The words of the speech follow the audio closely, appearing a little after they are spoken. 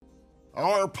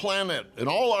Our planet and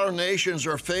all our nations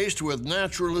are faced with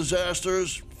natural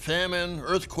disasters, famine,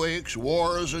 earthquakes,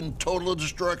 wars, and total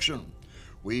destruction.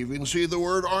 We even see the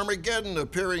word Armageddon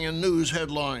appearing in news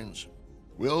headlines.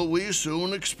 Will we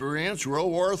soon experience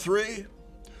World War III?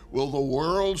 Will the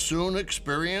world soon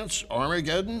experience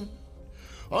Armageddon?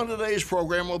 On today's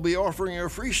program, we'll be offering a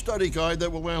free study guide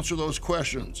that will answer those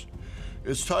questions.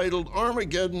 It's titled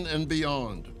Armageddon and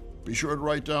Beyond. Be sure to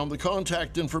write down the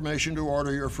contact information to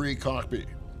order your free copy.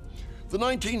 The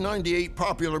 1998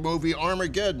 popular movie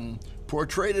Armageddon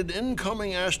portrayed an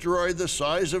incoming asteroid the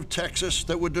size of Texas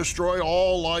that would destroy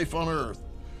all life on Earth.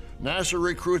 NASA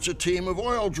recruits a team of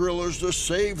oil drillers to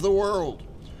save the world.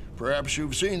 Perhaps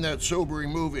you've seen that sobering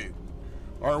movie.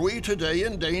 Are we today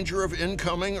in danger of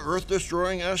incoming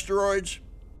Earth-destroying asteroids?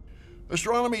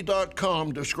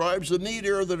 Astronomy.com describes the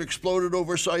meteor that exploded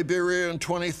over Siberia in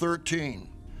 2013.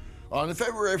 On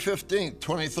February 15,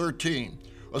 2013,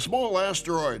 a small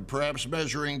asteroid, perhaps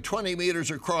measuring 20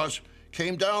 meters across,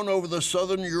 came down over the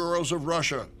southern Urals of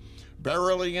Russia,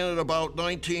 barreling in at about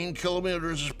 19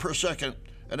 kilometers per second,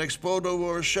 and exploded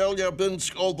over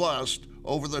Chelyabinsk Oblast,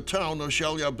 over the town of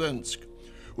Chelyabinsk.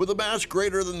 With a mass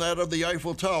greater than that of the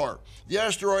Eiffel Tower, the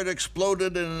asteroid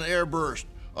exploded in an airburst,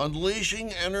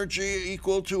 unleashing energy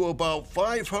equal to about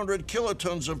 500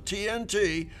 kilotons of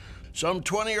TNT, some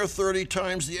 20 or 30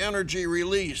 times the energy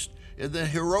released in the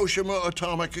Hiroshima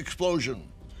atomic explosion.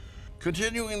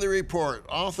 Continuing the report,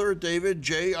 author David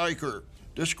J. Eicher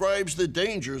describes the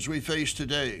dangers we face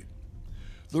today.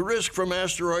 The risk from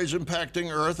asteroids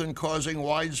impacting Earth and causing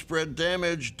widespread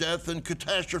damage, death, and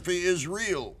catastrophe is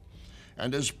real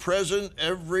and is present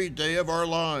every day of our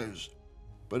lives.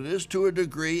 But it is to a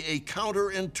degree a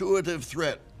counterintuitive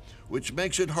threat, which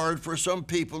makes it hard for some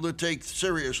people to take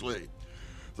seriously.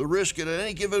 The risk at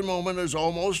any given moment is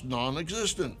almost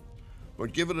non-existent,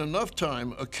 but given enough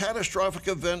time, a catastrophic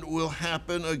event will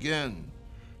happen again.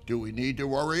 Do we need to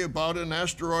worry about an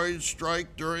asteroid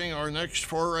strike during our next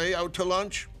foray out to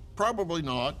lunch? Probably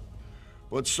not,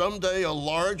 but someday a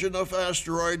large enough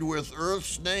asteroid with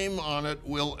Earth's name on it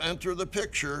will enter the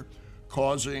picture,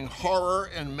 causing horror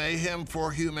and mayhem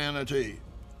for humanity,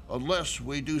 unless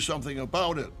we do something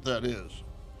about it, that is.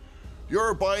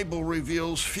 Your Bible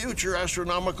reveals future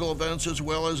astronomical events as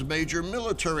well as major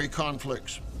military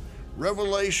conflicts.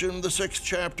 Revelation, the 6th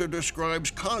chapter, describes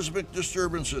cosmic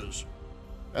disturbances.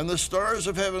 And the stars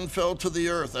of heaven fell to the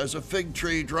earth as a fig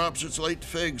tree drops its late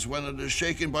figs when it is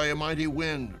shaken by a mighty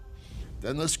wind.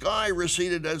 Then the sky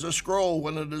receded as a scroll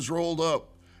when it is rolled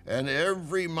up, and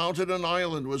every mountain and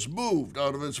island was moved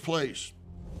out of its place.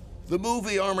 The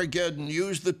movie Armageddon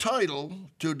used the title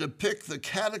to depict the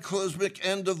cataclysmic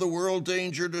end of the world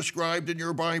danger described in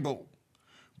your Bible.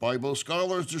 Bible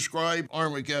scholars describe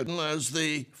Armageddon as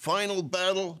the final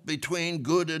battle between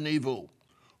good and evil.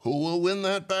 Who will win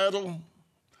that battle?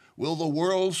 Will the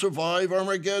world survive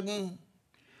Armageddon?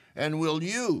 And will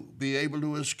you be able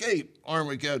to escape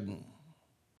Armageddon?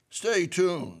 Stay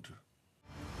tuned.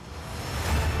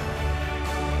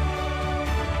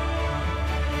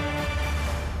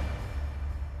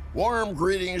 Warm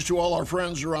greetings to all our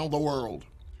friends around the world.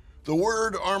 The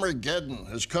word Armageddon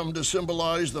has come to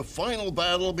symbolize the final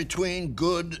battle between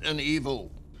good and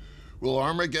evil. Will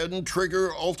Armageddon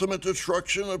trigger ultimate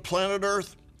destruction of planet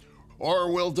Earth?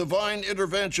 Or will divine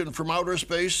intervention from outer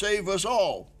space save us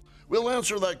all? We'll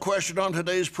answer that question on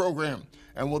today's program,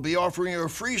 and we'll be offering you a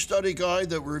free study guide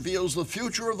that reveals the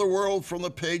future of the world from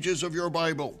the pages of your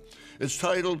Bible. It's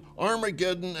titled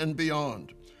Armageddon and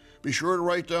Beyond. Be sure to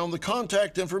write down the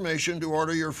contact information to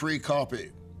order your free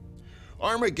copy.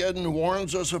 Armageddon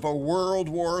warns us of a World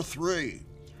War III.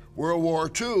 World War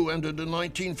II ended in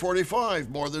 1945,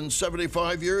 more than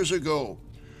 75 years ago.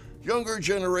 Younger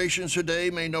generations today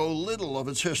may know little of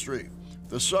its history,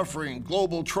 the suffering,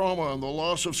 global trauma, and the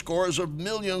loss of scores of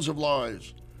millions of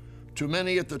lives. To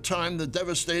many at the time, the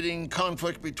devastating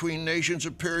conflict between nations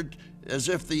appeared as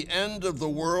if the end of the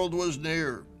world was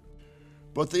near.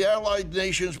 But the Allied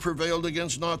nations prevailed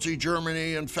against Nazi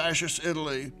Germany and Fascist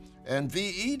Italy, and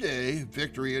VE Day,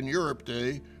 Victory in Europe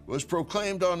Day, was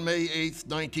proclaimed on May 8,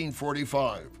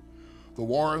 1945. The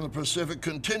war in the Pacific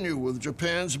continued, with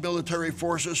Japan's military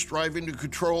forces striving to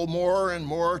control more and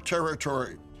more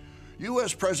territory.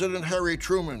 U.S. President Harry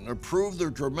Truman approved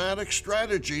the dramatic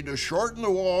strategy to shorten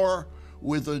the war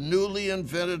with a newly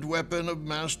invented weapon of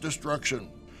mass destruction.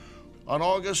 On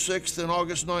August 6th and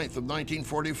August 9th of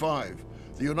 1945,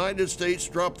 the United States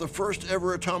dropped the first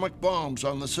ever atomic bombs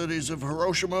on the cities of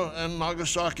Hiroshima and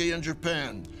Nagasaki in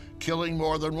Japan, killing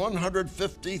more than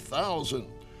 150,000.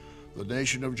 The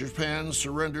nation of Japan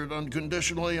surrendered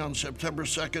unconditionally on September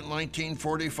 2,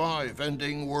 1945,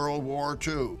 ending World War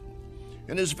II.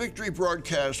 In his victory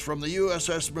broadcast from the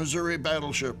USS Missouri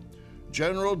battleship,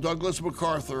 General Douglas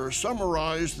MacArthur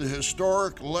summarized the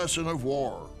historic lesson of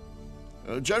war.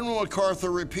 General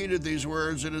MacArthur repeated these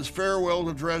words in his farewell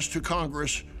address to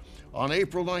Congress on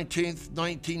April 19,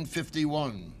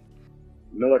 1951.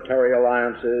 Military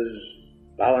alliances,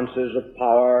 balances of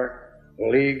power,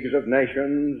 leagues of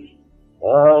nations,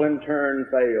 all in turn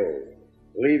failed,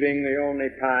 leaving the only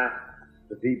path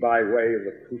to be by way of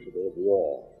the crucible of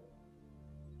war.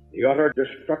 The utter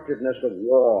destructiveness of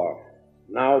war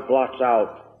now blots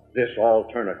out this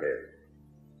alternative.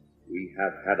 We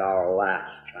have had our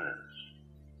last chance.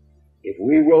 If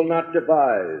we will not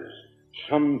devise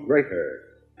some greater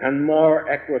and more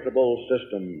equitable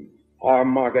system,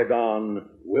 Armageddon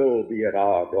will be at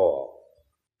our door.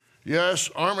 Yes,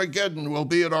 Armageddon will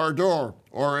be at our door,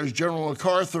 or as General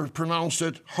MacArthur pronounced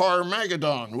it,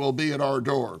 Harmageddon will be at our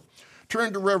door.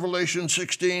 Turn to Revelation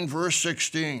 16, verse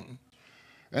 16.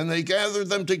 And they gathered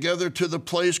them together to the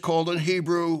place called in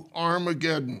Hebrew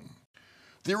Armageddon.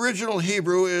 The original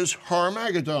Hebrew is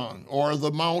Harmageddon, or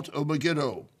the Mount of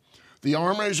Megiddo. The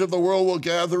armies of the world will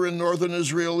gather in northern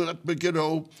Israel at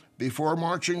Megiddo before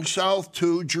marching south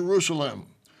to Jerusalem.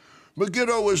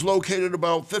 Megiddo is located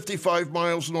about 55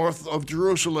 miles north of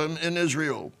Jerusalem in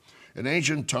Israel. In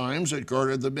ancient times, it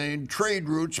guarded the main trade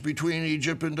routes between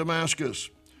Egypt and Damascus.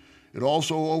 It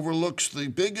also overlooks the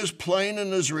biggest plain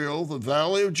in Israel, the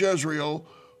Valley of Jezreel,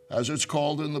 as it's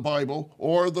called in the Bible,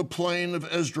 or the Plain of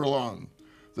Esdraelon.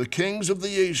 The kings of the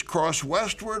east cross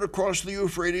westward across the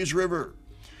Euphrates River.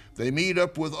 They meet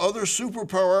up with other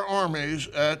superpower armies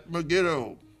at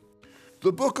Megiddo.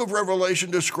 The book of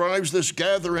Revelation describes this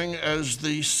gathering as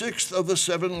the sixth of the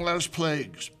 7 last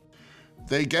plagues.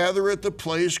 They gather at the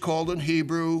place called in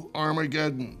Hebrew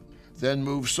Armageddon, then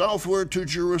move southward to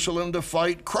Jerusalem to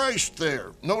fight Christ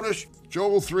there. Notice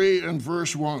Joel 3 and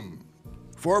verse 1.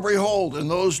 For behold, in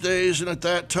those days and at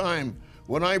that time,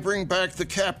 when I bring back the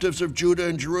captives of Judah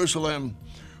and Jerusalem,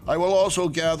 I will also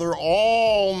gather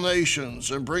all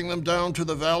nations and bring them down to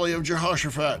the valley of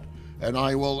Jehoshaphat, and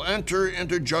I will enter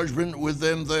into judgment with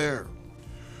them there.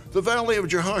 The valley of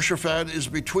Jehoshaphat is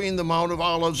between the Mount of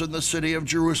Olives and the city of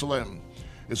Jerusalem.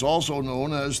 It's also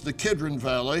known as the Kidron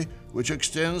Valley, which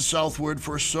extends southward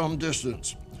for some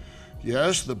distance.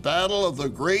 Yes, the battle of the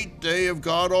great day of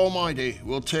God Almighty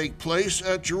will take place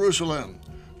at Jerusalem.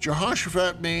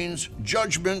 Jehoshaphat means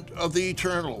judgment of the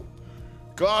eternal.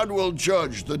 God will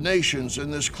judge the nations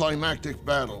in this climactic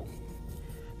battle.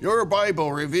 Your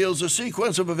Bible reveals a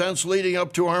sequence of events leading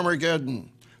up to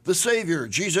Armageddon. The Savior,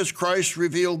 Jesus Christ,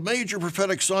 revealed major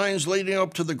prophetic signs leading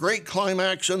up to the great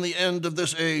climax and the end of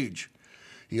this age.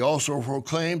 He also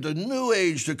proclaimed a new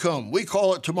age to come. We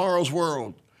call it tomorrow's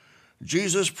world.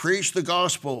 Jesus preached the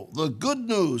gospel, the good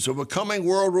news of a coming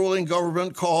world-ruling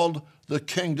government called the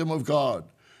Kingdom of God.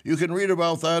 You can read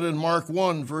about that in Mark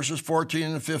 1, verses 14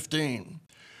 and 15.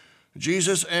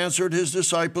 Jesus answered his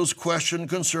disciples' question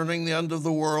concerning the end of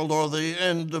the world or the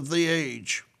end of the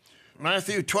age.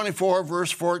 Matthew 24,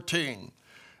 verse 14.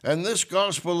 And this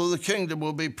gospel of the kingdom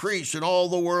will be preached in all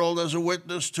the world as a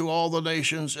witness to all the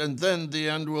nations, and then the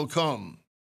end will come.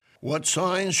 What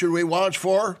signs should we watch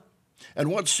for?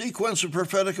 And what sequence of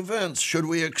prophetic events should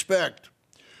we expect?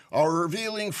 Our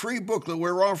revealing free booklet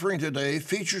we're offering today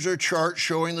features a chart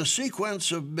showing the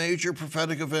sequence of major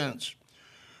prophetic events.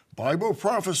 Bible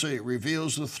prophecy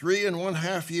reveals the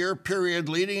 3.5 year period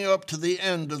leading up to the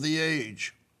end of the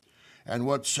age. And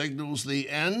what signals the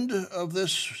end of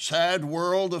this sad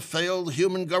world of failed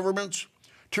human governments?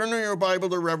 Turn in your Bible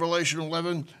to Revelation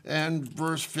 11 and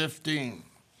verse 15.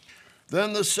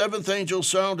 Then the seventh angel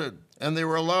sounded, and there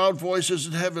were loud voices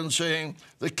in heaven saying,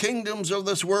 The kingdoms of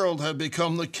this world have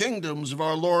become the kingdoms of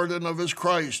our Lord and of his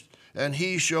Christ, and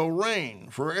he shall reign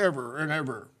forever and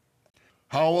ever.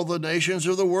 How will the nations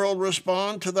of the world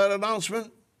respond to that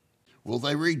announcement? Will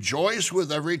they rejoice with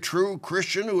every true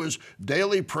Christian who is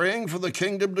daily praying for the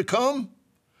kingdom to come?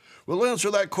 We'll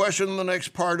answer that question in the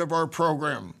next part of our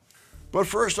program. But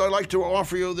first, I'd like to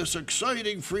offer you this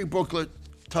exciting free booklet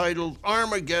titled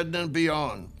Armageddon and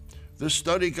Beyond. This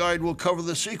study guide will cover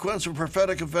the sequence of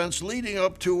prophetic events leading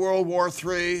up to World War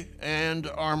III and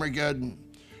Armageddon,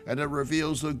 and it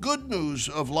reveals the good news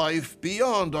of life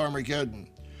beyond Armageddon.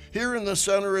 Here in the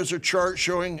center is a chart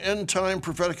showing end-time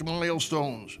prophetic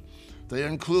milestones. They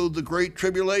include the Great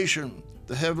Tribulation,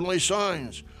 the heavenly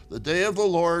signs, the day of the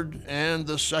Lord, and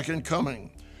the second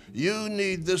coming. You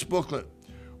need this booklet.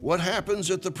 What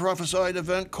happens at the prophesied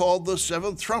event called the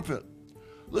seventh trumpet?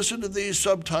 Listen to these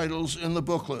subtitles in the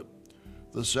booklet.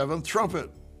 the seventh trumpet,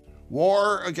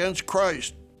 war against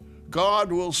Christ,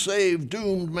 God will save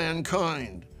doomed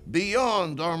mankind,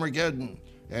 beyond Armageddon,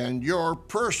 and your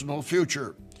personal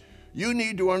future. You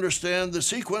need to understand the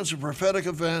sequence of prophetic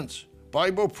events.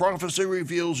 Bible prophecy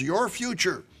reveals your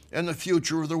future and the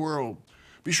future of the world.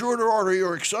 Be sure to order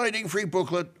your exciting free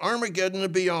booklet, Armageddon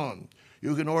and Beyond.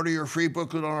 You can order your free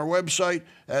booklet on our website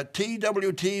at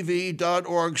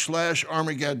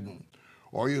twtv.org/Armageddon.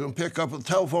 Or you can pick up the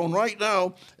telephone right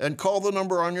now and call the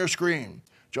number on your screen.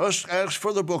 Just ask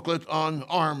for the booklet on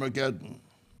Armageddon.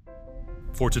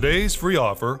 For today's free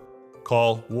offer,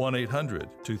 call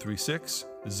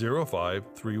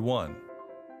 1-800-236-0531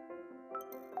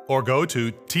 or go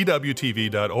to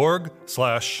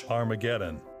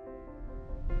twtv.org/Armageddon.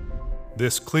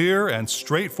 This clear and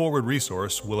straightforward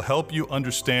resource will help you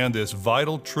understand this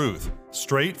vital truth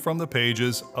straight from the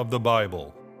pages of the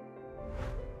Bible.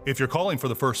 If you're calling for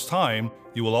the first time,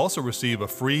 you will also receive a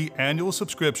free annual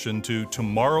subscription to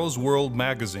Tomorrow's World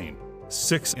magazine.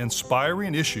 6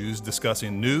 inspiring issues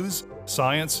discussing news,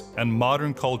 science, and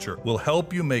modern culture will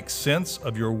help you make sense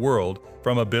of your world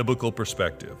from a biblical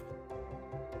perspective.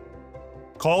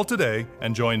 Call today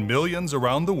and join millions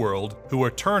around the world who are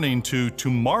turning to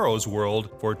Tomorrow's World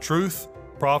for truth,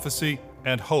 prophecy,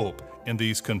 and hope in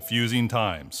these confusing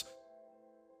times.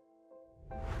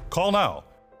 Call now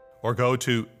or go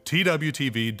to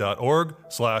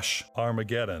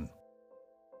twtv.org/Armageddon.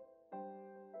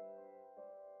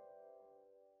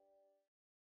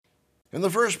 In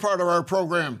the first part of our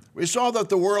program, we saw that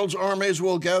the world's armies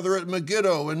will gather at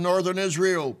Megiddo in northern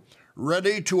Israel,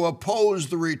 ready to oppose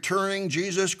the returning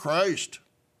Jesus Christ.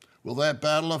 Will that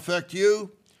battle affect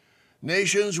you?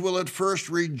 Nations will at first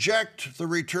reject the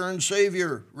returned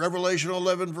Savior. Revelation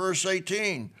 11, verse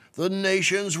 18. The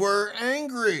nations were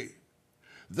angry.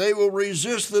 They will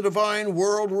resist the divine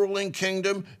world-ruling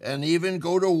kingdom and even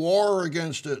go to war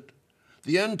against it.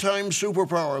 The end-time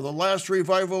superpower, the last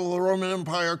revival of the Roman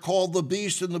Empire, called the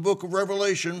Beast in the book of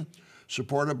Revelation,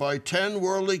 supported by 10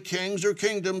 worldly kings or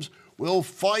kingdoms, will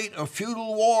fight a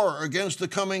feudal war against the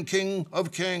coming King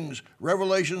of Kings.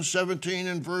 Revelation 17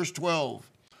 and verse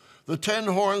 12. The 10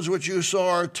 horns which you saw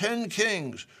are 10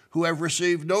 kings who have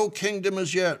received no kingdom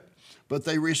as yet, but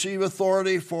they receive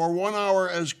authority for 1 hour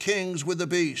as kings with the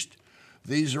beast.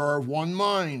 These are of one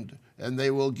mind, and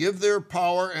they will give their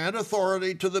power and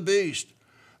authority to the beast.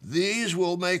 These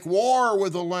will make war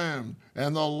with the Lamb,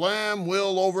 and the Lamb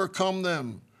will overcome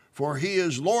them. For he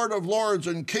is Lord of lords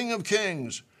and King of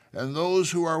kings, and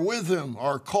those who are with him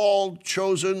are called,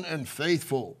 chosen, and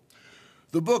faithful.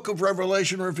 The book of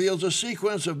Revelation reveals a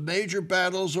sequence of major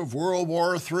battles of World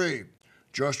War III.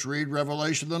 Just read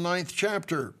Revelation, the 9th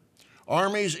chapter.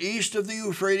 Armies east of the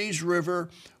Euphrates River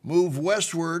move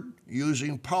westward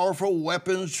using powerful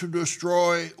weapons to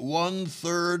destroy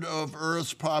 1/3 of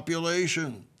Earth's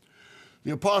population.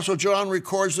 The Apostle John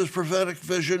records this prophetic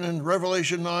vision in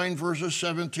Revelation 9, verses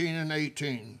 17 and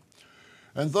 18.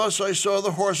 And thus I saw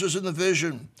the horses in the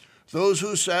vision. Those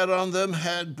who sat on them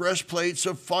had breastplates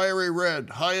of fiery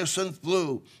red, hyacinth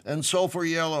blue, and sulfur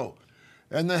yellow.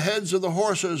 And the heads of the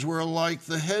horses were like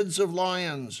the heads of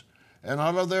lions. And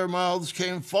out of their mouths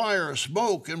came fire,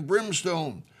 smoke, and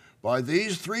brimstone. By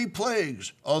these 3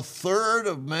 plagues, 1/3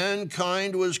 of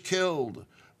mankind was killed,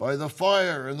 by the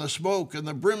fire and the smoke and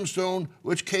the brimstone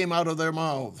which came out of their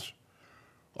mouths.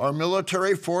 Are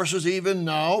military forces even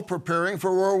now preparing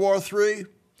for World War III?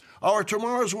 Our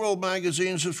Tomorrow's World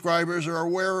magazine subscribers are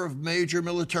aware of major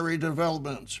military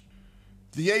developments.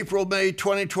 The April-May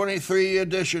 2023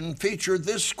 edition featured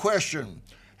this question: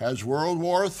 has World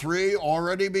War III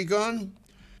already begun?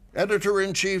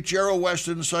 Editor-in-Chief Gerald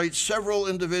Weston cites several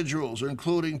individuals,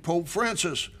 including Pope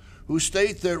Francis, who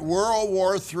state that World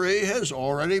War III has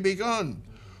already begun.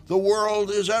 The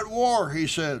world is at war, he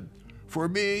said. For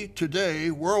me,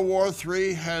 today, World War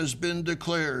III has been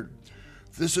declared.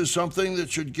 This is something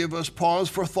that should give us pause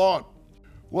for thought.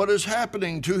 What is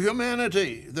happening to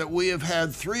humanity that we have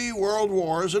had 3 world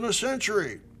wars in a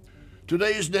century?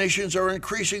 Today's nations are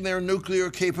increasing their nuclear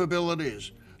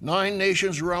capabilities. 9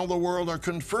 nations around the world are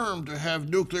confirmed to have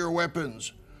nuclear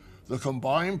weapons. The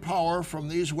combined power from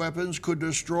these weapons could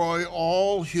destroy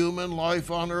all human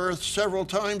life on Earth several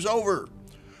times over.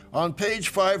 On page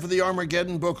 5 of the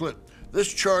Armageddon booklet,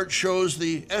 this chart shows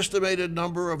the estimated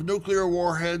number of nuclear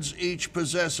warheads each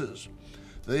possesses.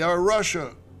 They are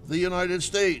Russia, the United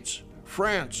States,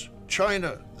 France,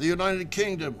 China, the United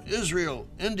Kingdom, Israel,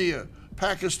 India,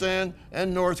 Pakistan,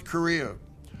 and North Korea.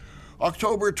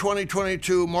 October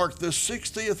 2022 marked the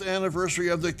 60th anniversary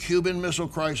of the Cuban Missile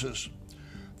Crisis.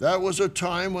 That was a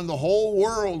time when the whole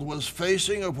world was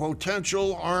facing a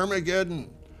potential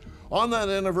Armageddon. On that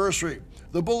anniversary,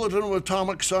 the Bulletin of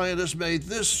Atomic Scientists made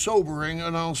this sobering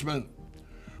announcement.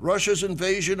 Russia's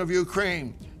invasion of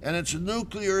Ukraine and its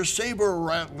nuclear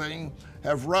saber-rattling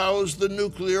have roused the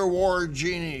nuclear war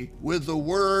genie with the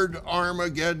word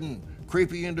Armageddon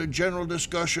creeping into general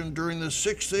discussion during the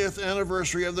 60th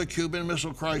anniversary of the Cuban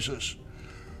Missile Crisis.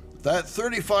 That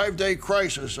 35-day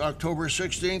crisis, October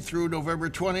 16th through November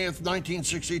 20th,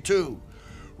 1962,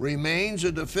 remains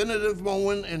a definitive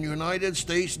moment in United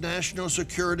States national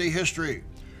security history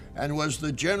and was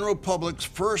the general public's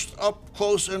first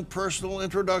up-close and personal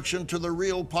introduction to the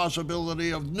real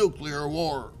possibility of nuclear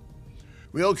war.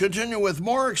 We'll continue with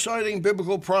more exciting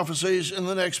biblical prophecies in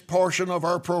the next portion of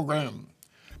our program.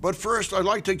 But first, I'd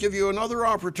like to give you another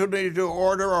opportunity to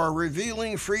order our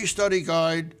revealing free study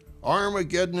guide,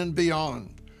 Armageddon and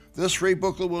Beyond. This free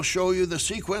booklet will show you the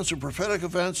sequence of prophetic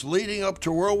events leading up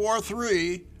to World War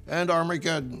III and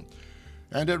Armageddon.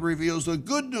 And it reveals the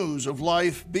good news of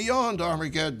life beyond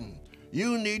Armageddon.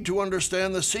 You need to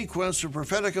understand the sequence of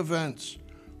prophetic events.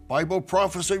 Bible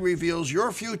prophecy reveals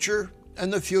your future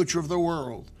and the future of the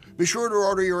world. Be sure to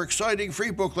order your exciting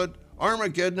free booklet,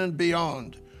 Armageddon and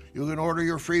Beyond. You can order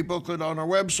your free booklet on our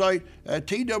website at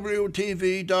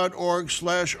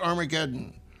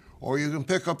twtv.org/Armageddon. Or you can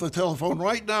pick up the telephone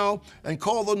right now and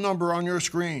call the number on your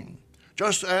screen.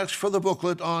 Just ask for the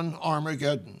booklet on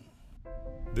Armageddon.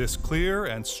 This clear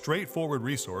and straightforward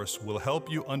resource will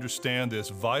help you understand this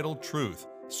vital truth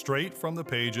straight from the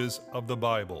pages of the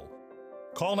Bible.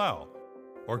 Call now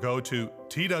or go to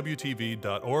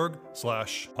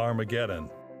twtv.org/Armageddon.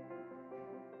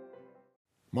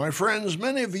 My friends,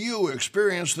 many of you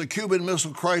experienced the Cuban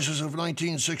Missile Crisis of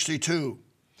 1962.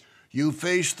 You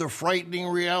faced the frightening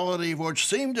reality of what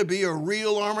seemed to be a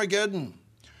real Armageddon.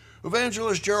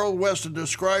 Evangelist Gerald Weston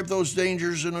described those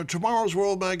dangers in a Tomorrow's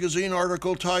World magazine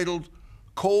article titled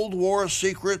Cold War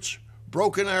Secrets,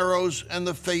 Broken Arrows, and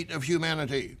the Fate of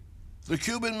Humanity. The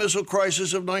Cuban Missile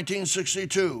Crisis of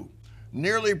 1962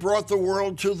 nearly brought the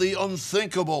world to the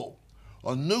unthinkable,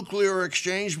 a nuclear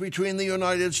exchange between the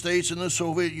United States and the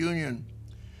Soviet Union.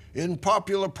 In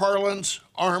popular parlance,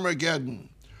 Armageddon.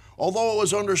 Although it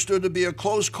was understood to be a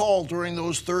close call during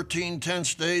those 13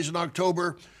 tense days in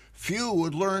October, few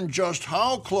would learn just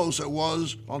how close it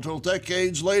was until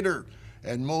decades later,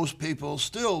 and most people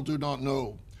still do not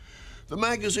know. The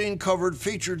magazine cover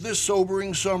featured this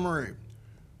sobering summary.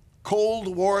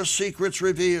 Cold War Secrets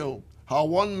Revealed, How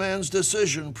One Man's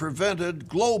Decision Prevented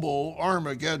Global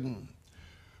Armageddon.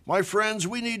 My friends,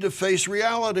 we need to face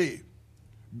reality.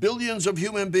 Billions of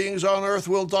human beings on Earth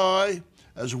will die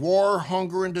as war,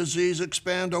 hunger, and disease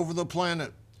expand over the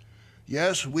planet.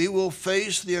 Yes, we will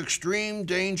face the extreme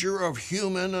danger of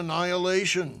human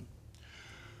annihilation.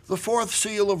 The fourth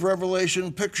seal of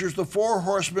Revelation pictures the four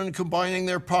horsemen combining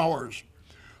their powers.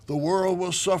 The world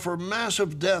will suffer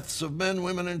massive deaths of men,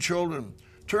 women, and children.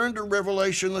 Turn to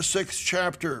Revelation, the 6th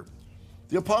chapter.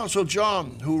 The Apostle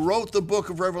John, who wrote the book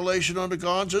of Revelation under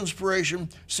God's inspiration,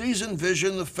 sees in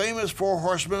vision the famous four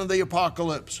horsemen of the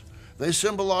apocalypse. They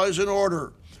symbolize an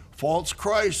order, false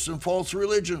Christs and false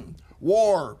religion,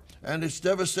 war and its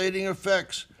devastating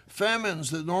effects, famines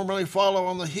that normally follow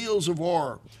on the heels of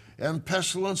war, and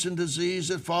pestilence and disease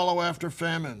that follow after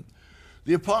famine.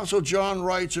 The Apostle John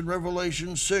writes in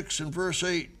Revelation 6 and verse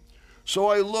 8, So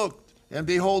I looked, and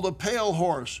behold a pale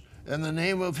horse, and the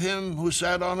name of him who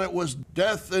sat on it was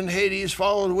Death, and Hades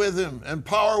followed with him, and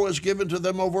power was given to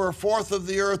them over a fourth of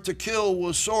the earth to kill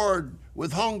with sword,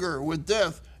 with hunger, with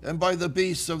death, and by the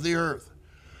beasts of the earth.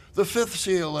 The fifth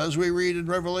seal, as we read in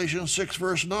Revelation 6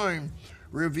 verse 9,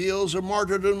 reveals a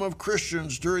martyrdom of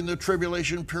Christians during the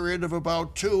tribulation period of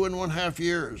about 2.5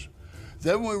 years.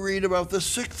 Then we read about the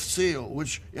sixth seal,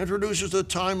 which introduces the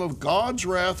time of God's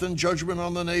wrath and judgment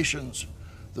on the nations.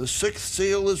 The sixth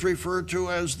seal is referred to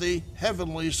as the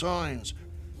heavenly signs.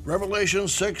 Revelation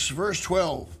 6 verse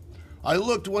 12. I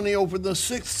looked when he opened the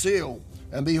sixth seal,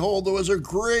 and behold, there was a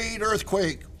great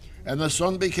earthquake, and the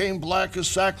sun became black as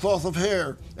sackcloth of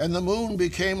hair, and the moon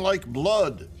became like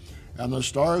blood. And the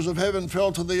stars of heaven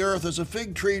fell to the earth as a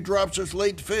fig tree drops its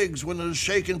late figs when it is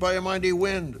shaken by a mighty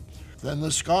wind. Then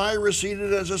the sky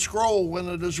receded as a scroll when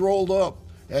it is rolled up,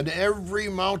 and every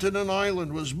mountain and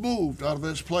island was moved out of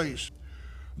its place.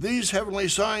 These heavenly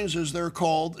signs, as they're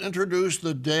called, introduce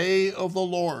the day of the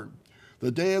Lord.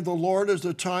 The day of the Lord is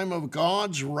the time of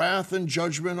God's wrath and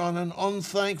judgment on an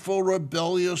unthankful,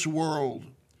 rebellious world.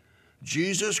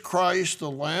 Jesus Christ, the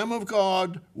Lamb of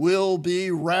God, will be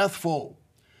wrathful.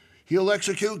 He'll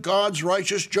execute God's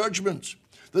righteous judgments.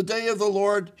 The day of the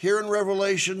Lord, here in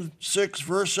Revelation 6,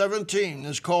 verse 17,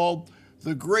 is called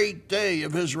the great day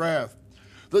of his wrath.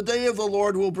 The day of the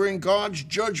Lord will bring God's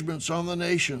judgments on the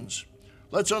nations.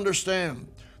 Let's understand,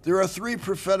 there are three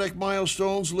prophetic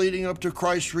milestones leading up to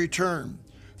Christ's return.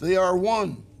 They are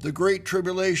 1, the Great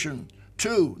Tribulation,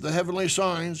 2, the heavenly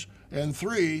signs, and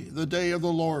 3, the day of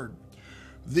the Lord.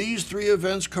 These three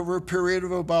events cover a period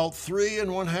of about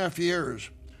 3.5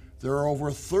 years. There are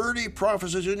over 30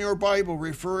 prophecies in your Bible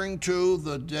referring to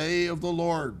the day of the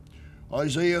Lord.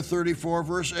 Isaiah 34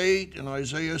 verse 8 and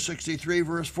Isaiah 63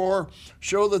 verse 4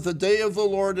 show that the day of the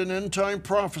Lord in end-time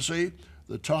prophecy,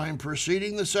 the time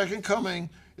preceding the second coming,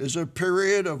 is a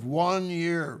period of 1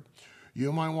 year.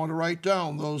 You might want to write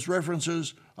down those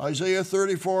references, Isaiah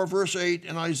 34 verse 8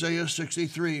 and Isaiah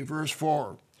 63 verse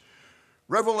 4.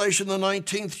 Revelation, the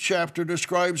 19th chapter,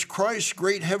 describes Christ's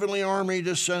great heavenly army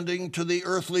descending to the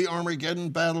earthly Armageddon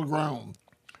battleground.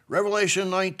 Revelation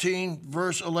 19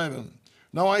 verse 11.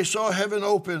 Now I saw heaven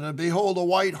open, and behold, a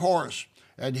white horse,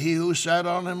 and he who sat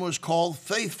on him was called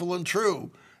Faithful and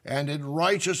True, and in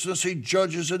righteousness he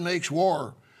judges and makes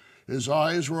war. His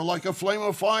eyes were like a flame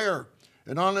of fire,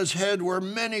 and on his head were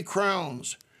many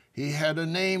crowns. He had a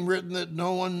name written that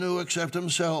no one knew except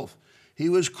himself. He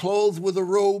was clothed with a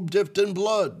robe dipped in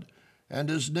blood, and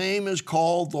his name is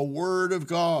called the Word of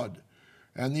God.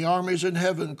 And the armies in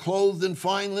heaven, clothed in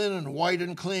fine linen, white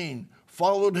and clean,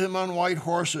 followed him on white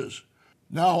horses.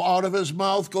 Now out of his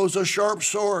mouth goes a sharp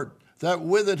sword, that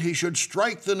with it he should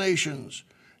strike the nations,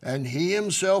 and he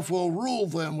himself will rule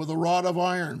them with a rod of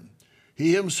iron.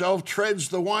 He himself treads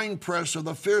the winepress of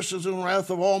the fierceness and wrath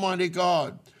of Almighty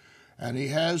God, and he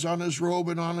has on his robe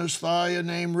and on his thigh a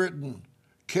name written,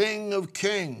 King of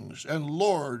Kings and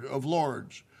Lord of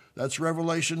Lords. That's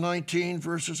Revelation 19,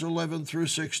 verses 11 through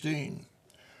 16.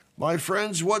 My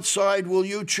friends, what side will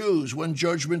you choose when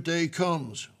Judgment Day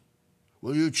comes?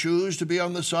 Will you choose to be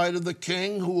on the side of the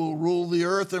King who will rule the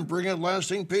earth and bring it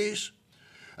lasting peace?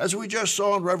 As we just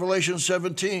saw in Revelation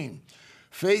 17,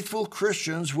 faithful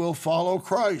Christians will follow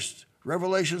Christ,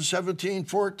 Revelation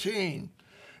 17:14,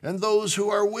 and those who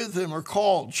are with him are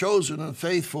called, chosen, and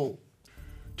faithful.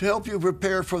 To help you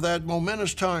prepare for that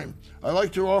momentous time, I'd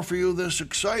like to offer you this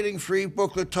exciting free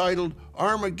booklet titled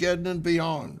Armageddon and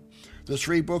Beyond. This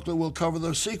free booklet will cover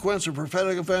the sequence of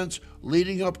prophetic events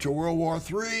leading up to World War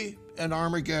III and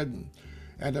Armageddon,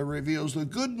 and it reveals the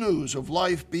good news of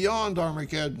life beyond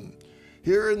Armageddon.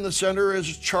 Here in the center is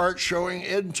a chart showing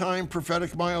end-time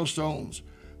prophetic milestones.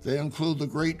 They include the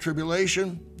Great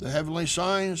Tribulation, the heavenly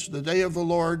signs, the day of the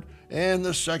Lord, and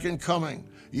the second coming.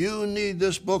 You need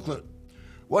this booklet.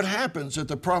 What happens at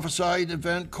the prophesied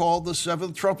event called the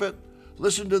seventh trumpet?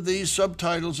 Listen to these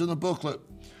subtitles in the booklet.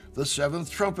 The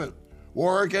seventh trumpet,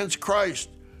 war against Christ.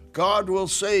 God will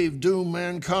save doomed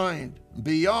mankind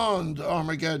beyond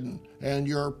Armageddon and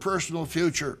your personal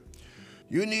future.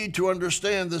 You need to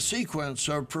understand the sequence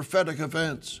of prophetic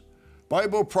events.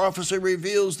 Bible prophecy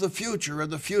reveals the future and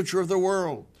the future of the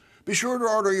world. Be sure to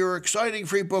order your exciting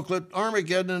free booklet,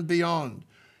 Armageddon and Beyond.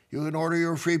 You can order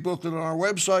your free booklet on our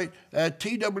website at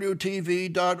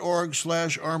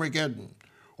twtv.org/Armageddon.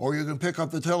 Or you can pick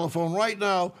up the telephone right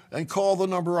now and call the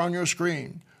number on your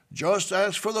screen. Just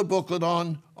ask for the booklet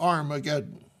on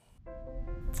Armageddon.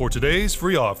 For today's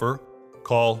free offer,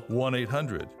 call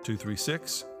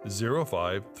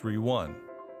 1-800-236-0531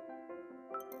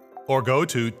 or go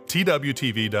to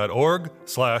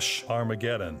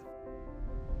twtv.org/Armageddon.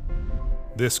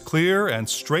 This clear and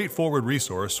straightforward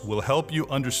resource will help you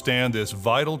understand this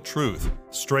vital truth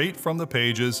straight from the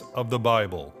pages of the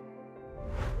Bible.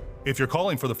 If you're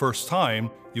calling for the first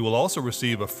time, you will also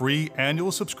receive a free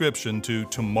annual subscription to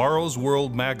Tomorrow's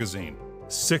World magazine.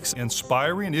 6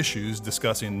 inspiring issues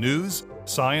discussing news,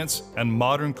 science, and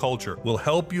modern culture will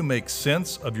help you make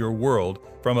sense of your world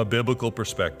from a biblical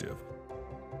perspective.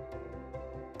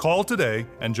 Call today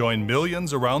and join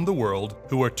millions around the world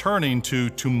who are turning to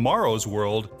Tomorrow's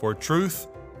World for truth,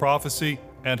 prophecy,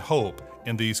 and hope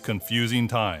in these confusing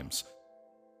times.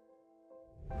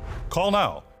 Call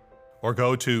now or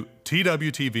go to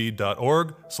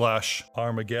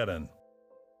twtv.org/Armageddon.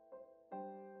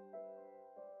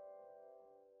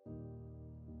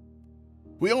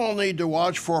 We all need to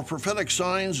watch for prophetic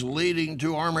signs leading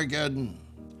to Armageddon.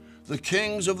 The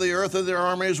kings of the earth and their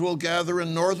armies will gather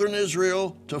in northern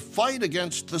Israel to fight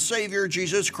against the Savior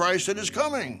Jesus Christ that is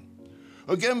coming.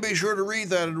 Again, be sure to read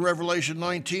that in Revelation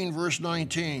 19, verse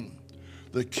 19.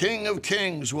 The King of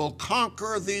Kings will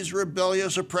conquer these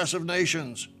rebellious, oppressive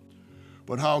nations.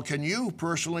 But how can you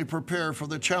personally prepare for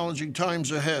the challenging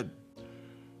times ahead?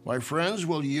 My friends,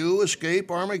 will you escape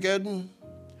Armageddon?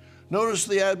 Notice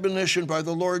the admonition by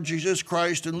the Lord Jesus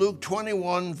Christ in Luke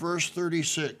 21, verse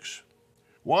 36.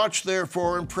 Watch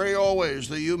therefore and pray always,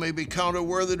 that you may be counted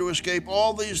worthy to escape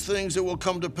all these things that will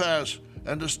come to pass,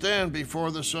 and to stand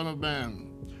before the Son of Man.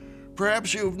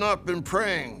 Perhaps you have not been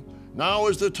praying. Now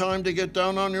is the time to get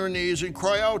down on your knees and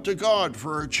cry out to God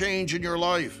for a change in your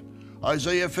life.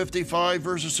 Isaiah 55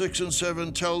 verses 6 and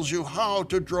 7 tells you how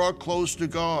to draw close to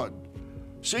God.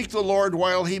 Seek the Lord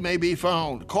while he may be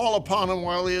found. Call upon him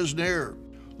while he is near.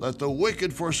 Let the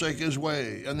wicked forsake his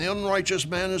way, and the unrighteous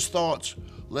man his thoughts.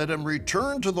 Let him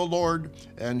return to the Lord,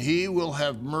 and he will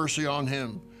have mercy on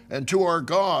him, and to our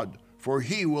God, for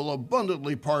he will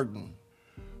abundantly pardon.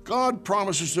 God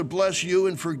promises to bless you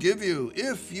and forgive you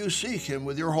if you seek him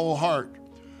with your whole heart.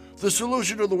 The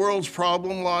solution to the world's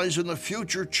problem lies in the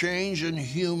future change in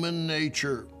human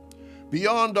nature.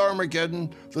 Beyond Armageddon,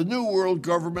 the new world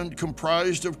government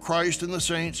comprised of Christ and the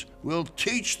saints will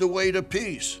teach the way to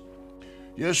peace.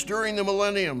 Yes, during the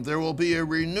millennium, there will be a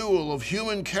renewal of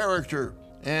human character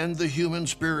and the human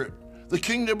spirit. The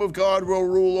kingdom of God will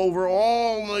rule over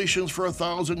all nations for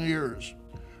 1,000 years.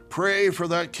 Pray for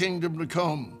that kingdom to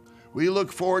come. We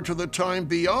look forward to the time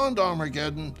beyond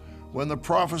Armageddon when the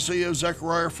prophecy of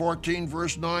Zechariah 14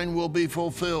 verse 9 will be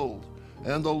fulfilled,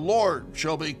 and the Lord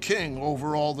shall be king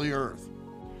over all the earth.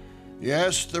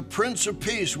 Yes, the Prince of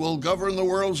Peace will govern the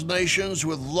world's nations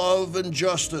with love and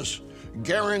justice,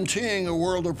 guaranteeing a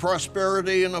world of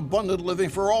prosperity and abundant living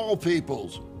for all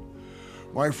peoples.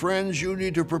 My friends, you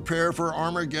need to prepare for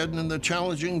Armageddon and the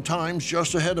challenging times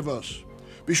just ahead of us.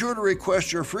 Be sure to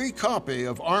request your free copy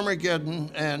of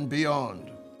Armageddon and Beyond.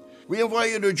 We invite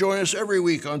you to join us every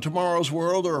week on Tomorrow's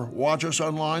World, or watch us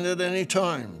online at any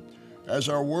time. As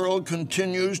our world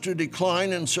continues to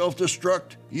decline and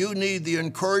self-destruct, you need the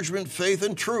encouragement, faith,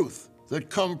 and truth that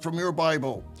come from your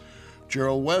Bible.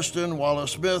 Gerald Weston,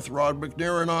 Wallace Smith, Rod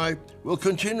McNair, and I will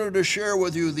continue to share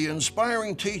with you the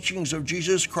inspiring teachings of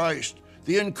Jesus Christ,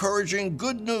 the encouraging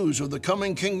good news of the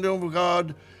coming kingdom of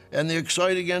God, and the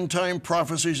exciting end-time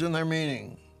prophecies and their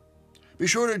meaning. Be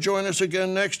sure to join us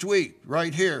again next week,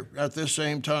 right here at this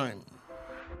same time.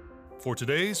 For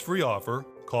today's free offer,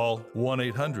 call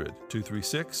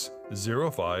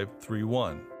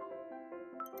 1-800-236-0531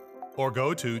 or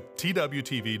go to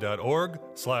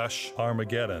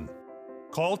twtv.org/Armageddon.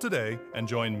 Call today and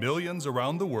join millions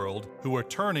around the world who are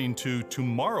turning to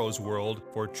tomorrow's world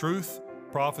for truth,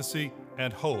 prophecy,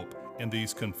 and hope in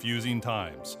these confusing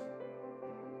times.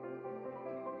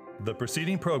 The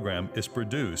preceding program is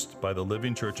produced by the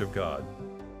Living Church of God.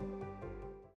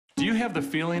 Do you have the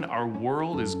feeling our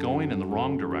world is going in the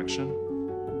wrong direction?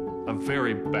 A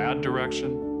very bad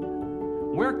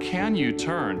direction? Where can you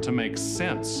turn to make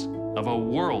sense of a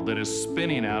world that is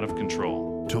spinning out of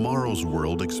control? Tomorrow's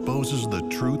World exposes the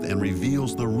truth and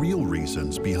reveals the real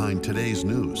reasons behind today's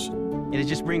news. And it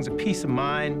just brings a peace of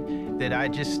mind that I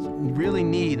just really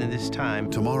need in this time.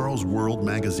 Tomorrow's World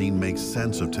magazine makes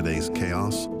sense of today's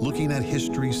chaos, looking at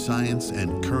history, science,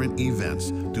 and current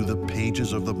events through the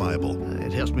pages of the Bible.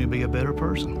 It helps me be a better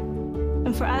person.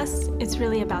 And for us, it's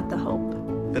really about the hope.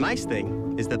 The nice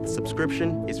thing is that the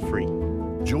subscription is free.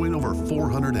 Join over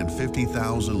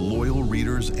 450,000 loyal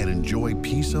readers and enjoy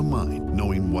peace of mind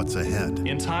knowing what's ahead.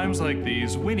 In times like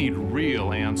these, we need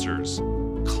real answers.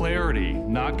 Clarity,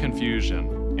 not confusion,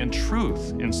 and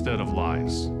truth instead of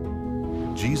lies.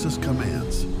 Jesus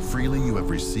commands, freely you have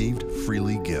received,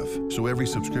 freely give. So every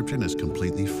subscription is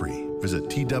completely free. Visit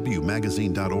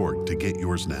twmagazine.org to get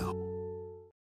yours now.